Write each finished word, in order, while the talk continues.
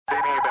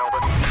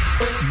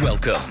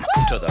Welcome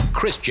to the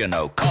Christian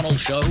O'Connell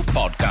Show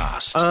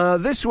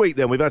podcast. This week,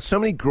 then, we've had so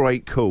many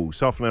great calls.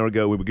 Half an hour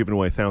ago, we were giving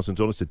away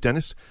 $1,000 to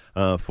Dennis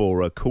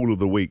for a Call of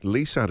the Week.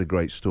 Lisa had a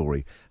great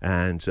story,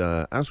 and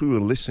as we were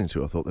listening to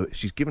her, I thought that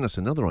she's given us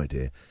another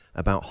idea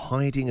about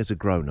hiding as a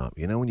grown-up.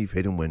 You know, when you've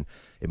hidden when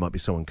it might be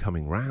someone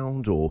coming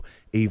round, or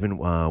even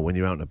when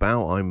you're out and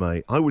about.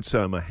 I would say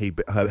I'm a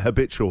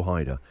habitual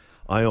hider.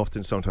 I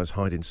often sometimes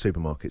hide in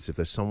supermarkets if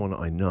there's someone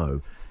I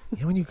know.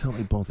 You know, when you can't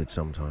be bothered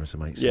sometimes to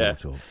make small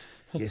talk.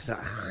 Yes, that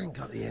I ain't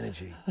got the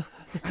energy.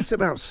 That's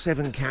about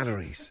 7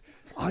 calories.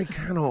 I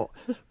cannot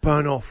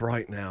burn off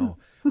right now.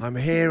 I'm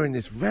here in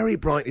this very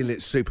brightly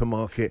lit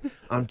supermarket.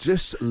 I'm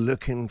just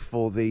looking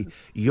for the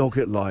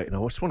yogurt light, and I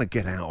just want to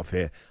get out of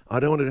here.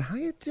 I don't want to. How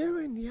you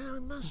doing? Yeah, I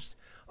must.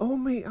 All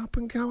meet up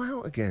and go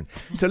out again.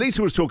 So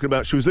Lisa was talking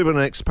about she was living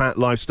an expat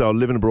lifestyle,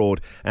 living abroad,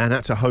 and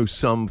had to host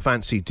some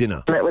fancy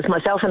dinner. It was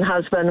myself and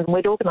husband, and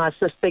we'd organised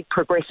this big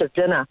progressive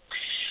dinner.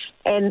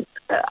 And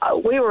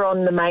we were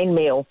on the main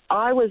meal.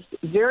 I was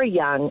very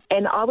young,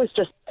 and I was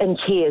just in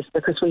tears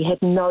because we had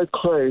no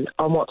clue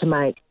on what to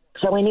make.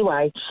 So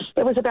anyway,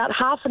 it was about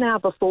half an hour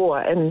before,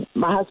 and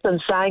my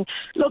husband's saying,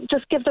 look,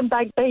 just give them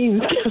baked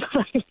beans.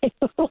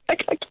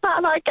 Like,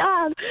 I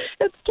can't.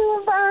 It's too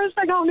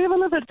embarrassing. I'll never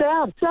live it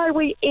down. So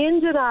we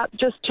ended up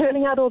just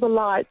turning out all the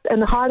lights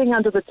and hiding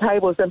under the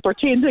tables and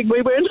pretending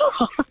we weren't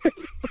home.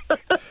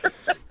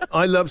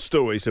 I love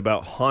stories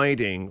about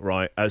hiding,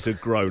 right, as a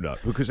grown-up,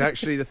 because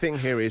actually the thing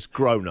here is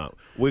grown-up.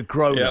 We're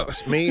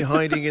grown-ups. Me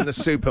hiding in the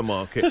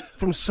supermarket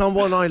from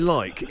someone I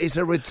like is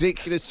a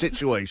ridiculous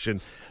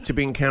situation to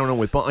be encountering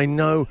with. But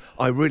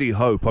I really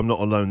hope I'm not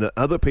alone, that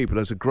other people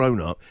as a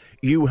grown-up,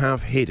 you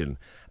have hidden.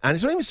 And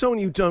it's not even someone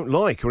you don't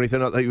like or anything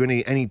like that, you're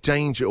in any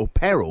danger or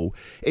peril.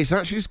 It's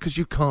actually just because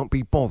you can't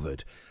be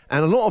bothered.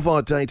 And a lot of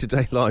our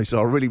day-to-day lives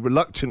are really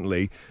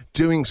reluctantly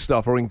doing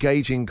stuff or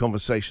engaging in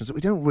conversations that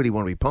we don't really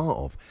want to be part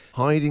of.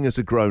 Hiding as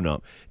a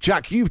grown-up.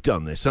 Jack, you've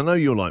done this. I know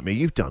you're like me.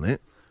 You've done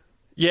it.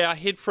 Yeah, I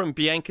hid from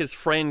Bianca's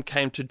friend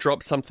came to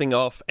drop something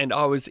off, and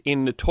I was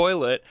in the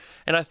toilet,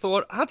 and I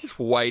thought, I'll just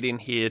wait in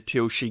here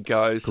till she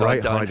goes so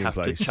I don't have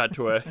to chat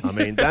to her. I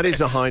mean, that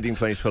is a hiding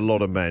place for a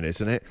lot of men,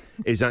 isn't it?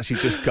 Is actually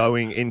just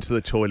going into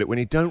the toilet when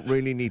you don't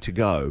really need to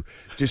go,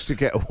 just to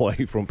get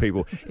away from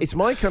people. It's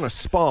my kind of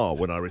spa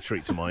when I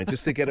retreat to mine,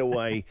 just to get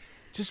away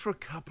just for a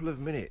couple of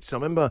minutes. I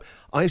remember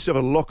I used to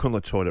have a lock on the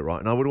toilet,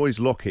 right, and I would always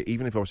lock it,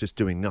 even if I was just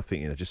doing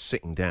nothing, just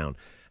sitting down,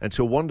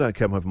 until one day I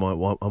came home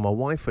and my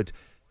wife had...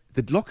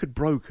 The lock had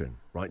broken,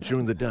 right,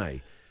 during the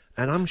day,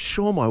 and I'm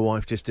sure my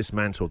wife just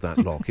dismantled that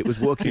lock. It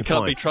was working fine.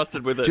 You can't be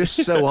trusted with it.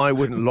 Just so I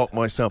wouldn't lock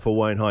myself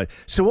away and hide.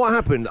 So what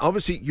happened?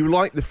 Obviously, you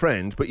liked the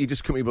friend, but you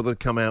just couldn't be bothered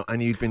to come out,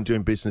 and you'd been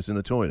doing business in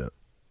the toilet.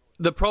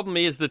 The problem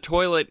is the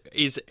toilet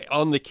is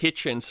on the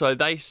kitchen, so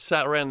they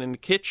sat around in the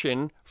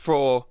kitchen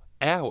for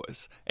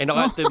hours, and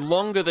the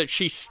longer that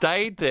she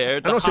stayed there,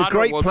 the and also harder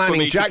great it was planning. for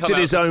me Jack to come did out.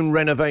 his own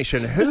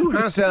renovation. Who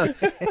has a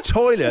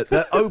toilet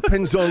that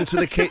opens onto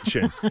the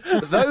kitchen?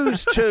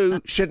 Those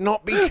two should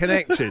not be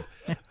connected.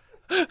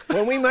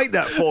 When we make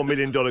that $4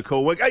 million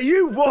call, we're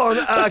you want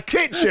a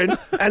kitchen,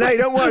 and hey,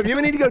 don't worry, if you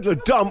ever need to go to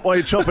the dump while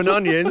you're chopping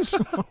onions,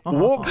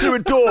 walk through a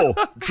door,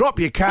 drop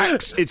your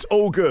cacks, it's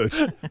all good.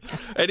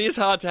 It is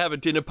hard to have a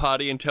dinner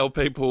party and tell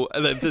people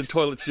that the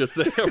toilet's just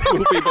there.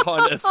 We'll be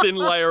behind a thin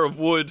layer of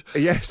wood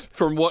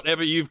from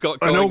whatever you've got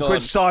going on. An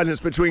awkward silence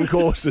between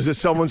courses as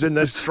someone's in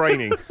there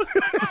straining.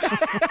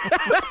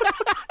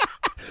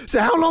 So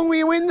how long were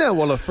you in there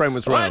while a friend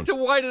was round? I had to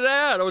wait it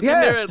out. I was in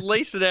there at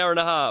least an hour and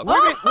a half.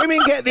 Women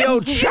get the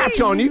old chat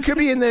on. You could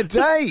be in there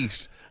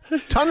days.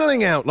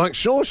 Tunnelling out like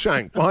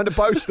Shawshank behind a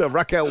poster,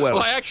 Raquel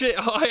Welch.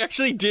 I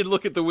actually did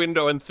look at the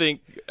window and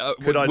think,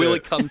 will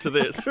it come to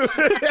this?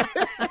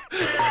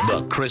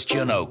 The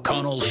Christian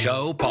O'Connell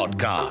Show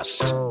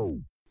podcast. All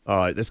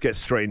right, let's get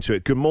straight into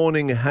it. Good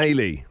morning,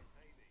 Hayley.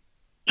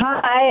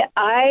 Hi,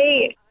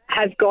 I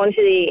have gone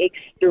to the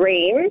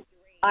extreme.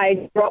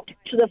 I dropped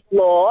to the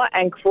floor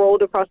and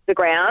crawled across the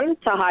ground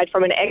to hide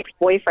from an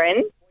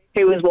ex-boyfriend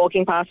who was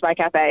walking past my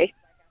cafe.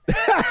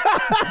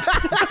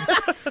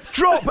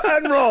 Drop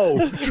and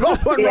roll.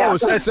 Drop and roll.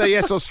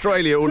 SAS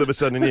Australia all of a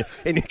sudden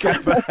in your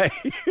cafe.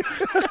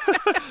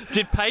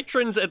 Did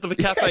patrons at the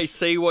cafe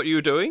see what you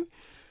were doing?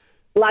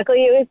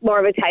 Luckily, it was more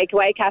of a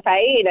takeaway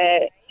cafe in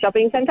a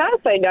shopping centre,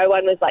 so no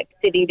one was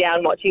sitting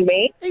down watching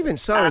me. Even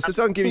so, as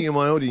I'm giving you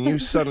my order, and you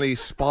suddenly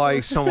spy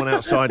someone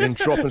outside and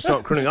drop and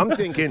start crooning. I'm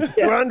thinking,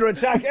 we're under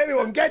attack.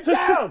 Everyone, get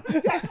down!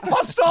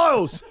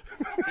 Hostiles!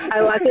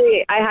 And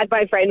luckily, I had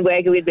my friend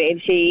working with me,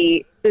 and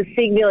she was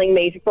signalling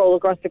me to crawl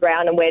across the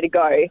ground and where to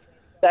go.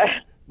 So.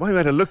 Well, you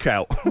had a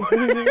lookout.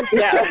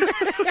 Yeah.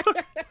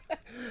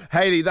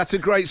 Hayley, that's a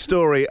great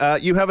story.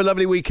 You have a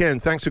lovely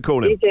weekend. Thanks for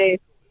calling. You too.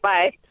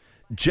 Bye.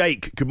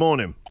 Jake, good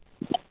morning.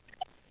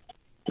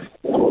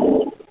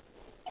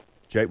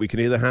 Jake, we can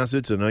hear the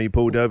hazards. I know you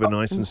pulled over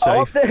nice and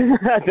safe.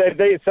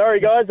 Sorry,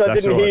 guys, I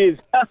didn't hear.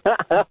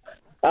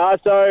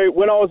 So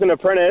when I was an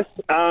apprentice,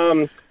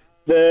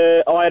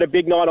 I had a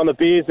big night on the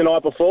beers the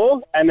night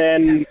before, and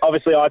then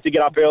obviously I had to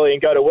get up early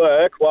and go to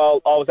work.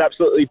 Well, I was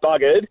absolutely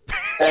buggered,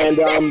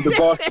 And the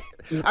boss...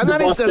 And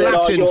that is the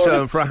Latin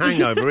term for a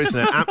hangover, isn't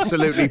it?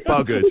 Absolutely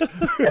buggered.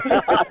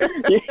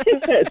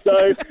 Yeah,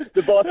 so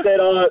the boss said,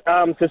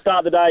 to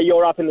start the day,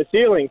 you're up in the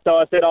ceiling. So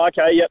I said,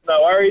 okay, yep,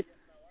 no worries.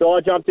 So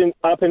I jumped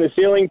up in the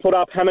ceiling, put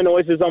up hammer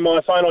noises on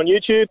my phone on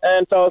YouTube,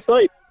 and fell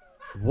asleep.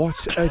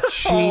 What a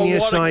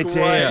genius idea.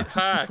 Great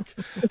hack.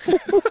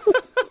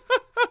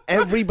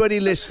 Everybody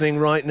listening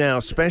right now,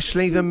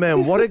 especially the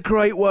men, what a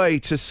great way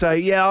to say,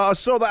 yeah, I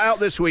saw that out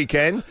this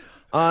weekend.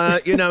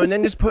 And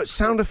then just put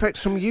sound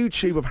effects from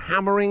YouTube of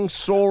hammering,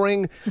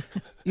 sawing.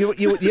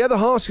 The other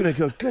half's going to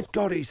go, good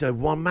God, he's a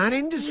one-man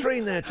industry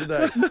in there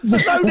today.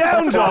 Slow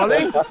down,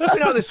 darling.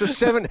 This was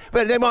 7...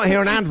 But they might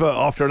hear an advert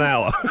after an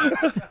hour.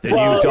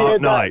 New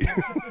Dark Knight.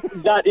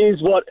 That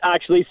is what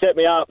actually set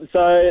me up.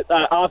 So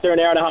after an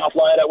hour and a half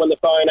later, when the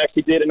phone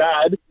actually did an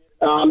ad,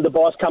 the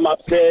boss come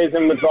upstairs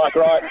and was like,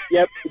 right,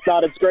 yep,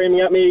 started screaming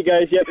at me. He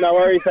goes, yep, no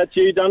worries, that's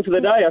you, done for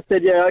the day. I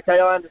said, yeah, okay,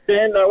 I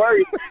understand, no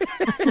worries.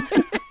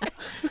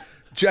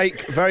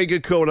 Jake, very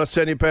good call. I'll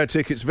send you a pair of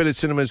tickets. Village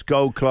Cinemas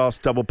Gold Class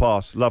Double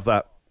Pass. Love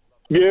that.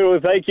 Yeah,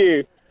 thank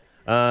you.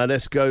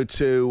 Let's go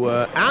to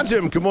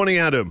Adam. Good morning,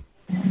 Adam.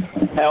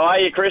 How are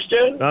you,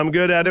 Christian? I'm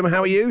good, Adam.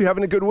 How are you? You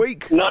having a good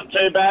week? Not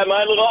too bad,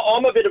 mate. Look,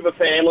 I'm a bit of a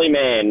family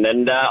man,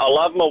 and I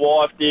love my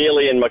wife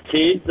dearly and my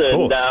kids,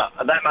 and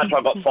that much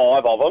I've got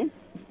 5 of them.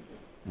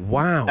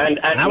 Wow. And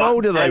how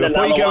old are they?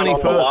 Before you go any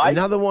further,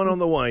 another one on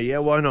the way. Yeah,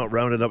 why not?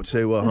 Round it up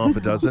to half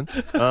a dozen.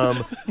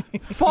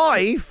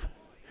 5?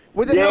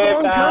 With another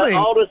one coming?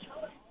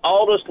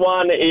 Oldest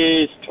one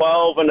is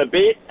 12 and a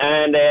bit,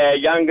 and our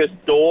youngest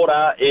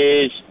daughter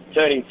is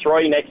turning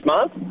 3 next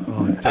month,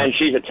 and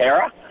she's a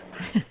terror.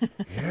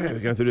 Yeah, we're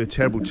going through the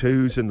terrible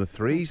 2s and the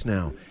 3s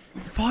now.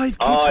 5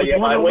 kids with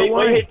one on the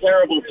way. We hit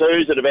terrible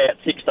 2s at about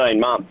 16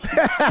 months.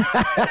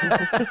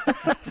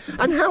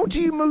 And how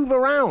do you move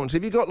around?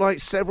 Have you got like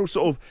several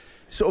sort of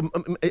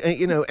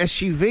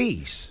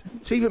SUVs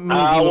to even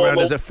move you around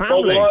as a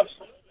family?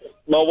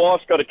 My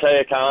wife's got a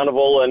Kia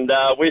Carnival, and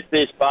with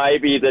this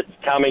baby that's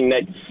coming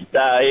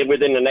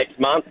within the next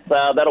month,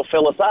 that'll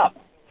fill us up.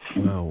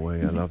 Wow,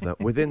 I love that.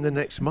 Within the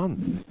next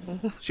month.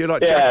 So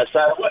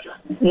so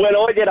when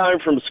I get home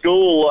from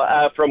school,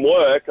 from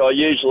work, I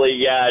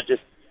usually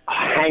just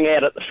hang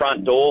out at the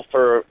front door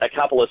for a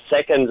couple of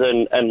seconds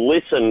and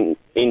listen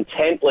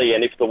intently.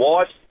 And if the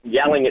wife's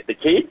yelling at the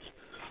kids,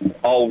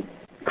 I'll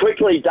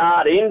quickly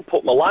dart in,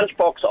 put my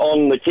lunchbox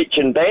on the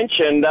kitchen bench,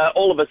 and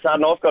all of a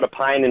sudden I've got a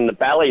pain in the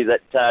belly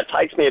that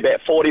takes me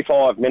about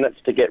 45 minutes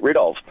to get rid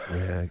of.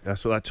 Yeah,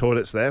 that's what that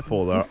toilet's there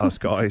for, us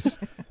guys.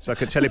 It's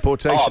like a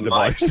teleportation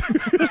device.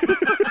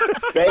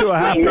 To a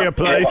happier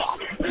place.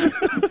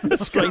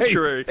 So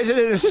true. Is it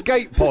an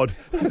escape pod?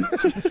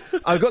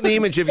 I've got the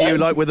image of you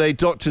like with a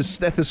doctor's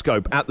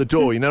stethoscope at the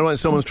door. You know, when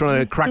someone's trying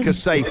to crack a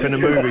safe in a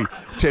movie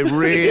to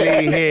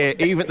really hear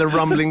even the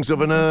rumblings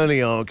of an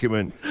early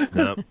argument.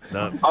 No.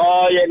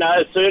 Oh, yeah, no,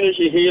 as soon as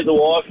you hear the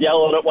wife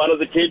yelling at one of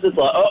the kids, it's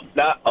like,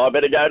 I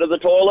better go to the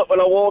toilet when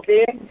I walk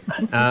in.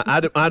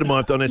 Adam,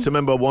 I've done this. I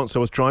remember once I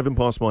was driving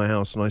past my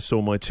house and I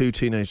saw my 2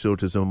 teenage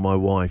daughters and my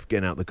wife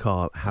getting out the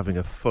car having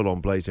a full-on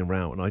blazing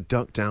row, and I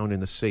ducked down in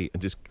the seat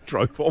and just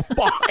drove on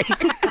by.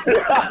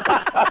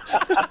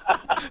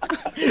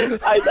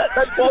 Hey,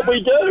 that's what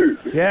we do.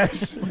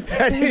 Yes,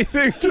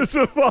 anything to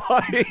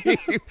survive.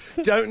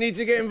 Don't need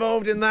to get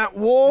involved in that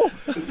war.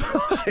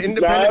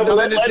 Independent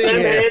identity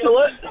here.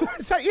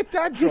 Is that your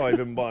dad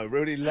driving by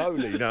really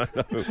lowly? No.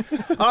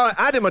 All right,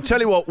 Adam, I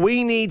tell you what,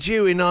 we need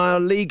you in our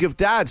League of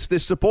Dads,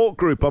 this support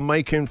group I'm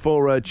making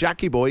for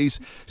Jackie Boys,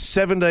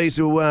 7 days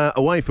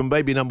away from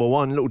baby number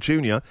 1, little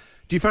junior.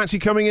 Do you fancy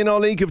coming in our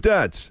League of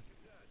Dads?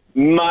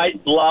 Mate,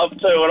 love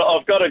to. And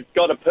I've got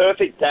a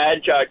perfect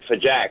dad joke for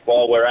Jack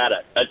while we're at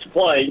it. It's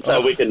clean,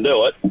 so we can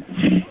do it.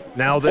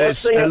 Now,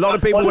 there's a lot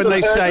of people when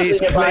they say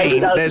it's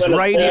clean, there's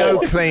radio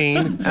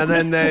clean, and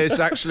then there's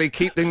actually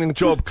keeping the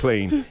job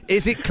clean.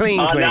 Is it clean?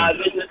 No,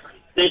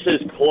 this is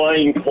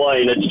clean.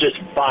 It's just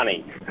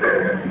funny.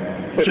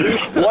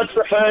 What's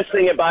the first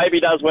thing a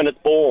baby does when it's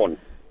born?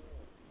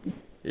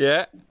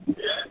 Yeah.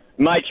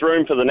 Makes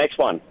room for the next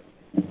one.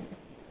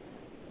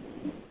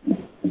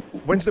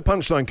 When's the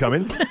punchline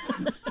coming?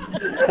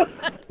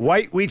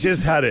 Wait, we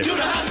just had it.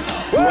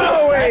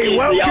 Whoa,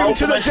 welcome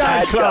to the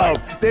Dad Club.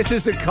 This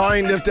is the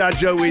kind of dad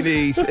joke we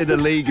need in the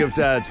League of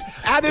Dads.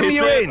 Adam,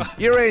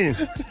 you're in.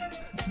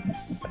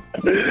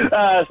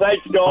 Thanks, guys.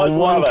 On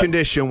one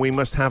condition, we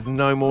must have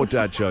no more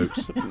dad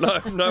jokes.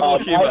 No more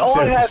humour.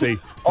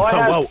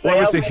 What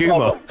was the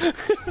humour?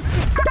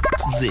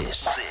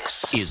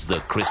 This is the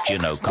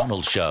Christian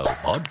O'Connell Show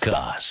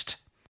podcast.